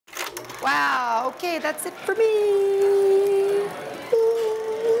Wow, okay, that's it for me.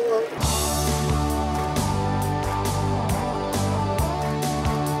 Ooh.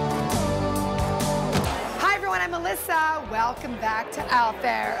 Hi everyone, I'm Melissa. Welcome back to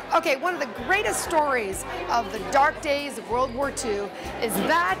Alfair. Okay, one of the greatest stories of the dark days of World War II is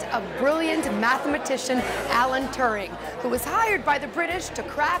that of brilliant mathematician Alan Turing, who was hired by the British to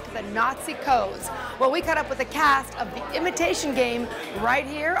crack the Nazi codes. Well, we caught up with the cast of The Imitation Game right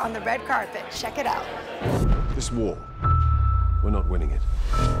here on the red carpet. Check it out. This war, we're not winning it.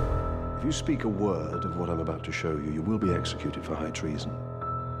 If you speak a word of what I'm about to show you, you will be executed for high treason.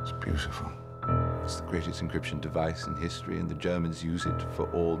 It's beautiful. It's the greatest encryption device in history, and the Germans use it for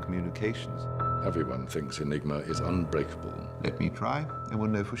all communications. Everyone thinks Enigma is unbreakable. Let me try, and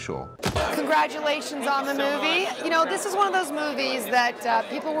we'll know for sure. Congratulations on the movie. You know, this is one of those movies that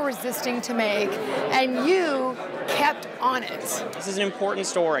people were resisting to make, and you kept on it. This is an important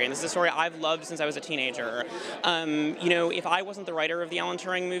story, and this is a story I've loved since I was a teenager. You know, if I wasn't the writer of the Alan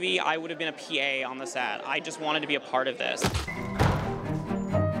Turing movie, I would have been a PA on the set. I just wanted to be a part of this.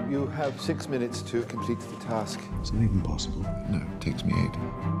 You have 6 minutes to complete the task. Is that even possible? No, it takes me 8.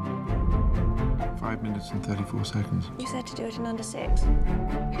 5 minutes and 34 seconds. You said to do it in under 6.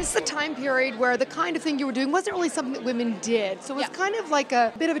 This is a time period where the kind of thing you were doing wasn't really something that women did, so it was kind of like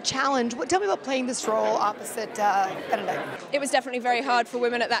a bit of a challenge. Tell me about playing this role opposite Benedict. It was definitely very hard for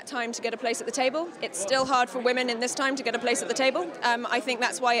women at that time to get a place at the table. It's still hard for women in this time to get a place at the table. I think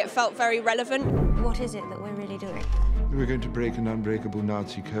that's why it felt very relevant. What is it that we're really doing? We're going to break an unbreakable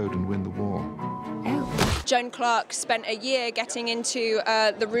Nazi code and win the war. Oh. Joan Clark spent a year getting into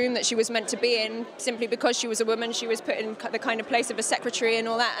the room that she was meant to be in simply because she was a woman. She was put in the kind of place of a secretary and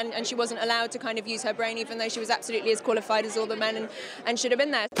all that, and she wasn't allowed to kind of use her brain, even though she was absolutely as qualified as all the men and should have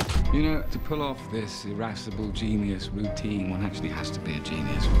been there. You know, to pull off this irascible genius routine, one actually has to be a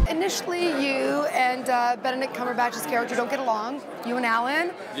genius. Initially, you and Benedict Cumberbatch's character don't get along. You and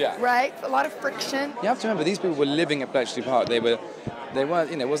Alan, right? A lot of friction. You have to remember, these people were living at Bletchley Park. They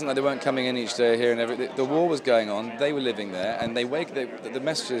weren't, you know, it wasn't like they weren't coming in each day here and everything. The war was going on. They were living there, and the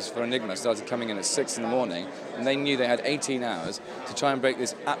messages for Enigma started coming in at 6 in the morning, and they knew they had 18 hours to try and break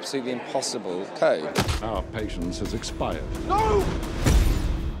this absolutely impossible code. Our patience has expired. No!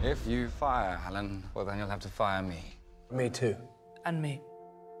 If you fire Alan, well, then you'll have to fire me. Me too. And me.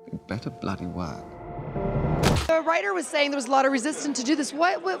 You better bloody work. The writer was saying there was a lot of resistance to do this.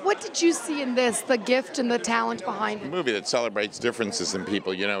 What did you see in this, the gift and the talent behind A it? movie that celebrates differences in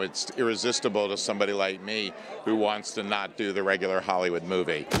people. You know, it's irresistible to somebody like me who wants to not do the regular Hollywood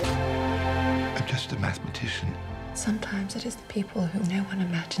movie. I'm just a mathematician. Sometimes it is the people who no one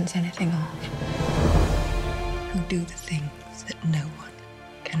imagines anything of who do the things that no one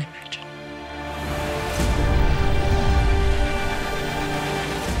can imagine.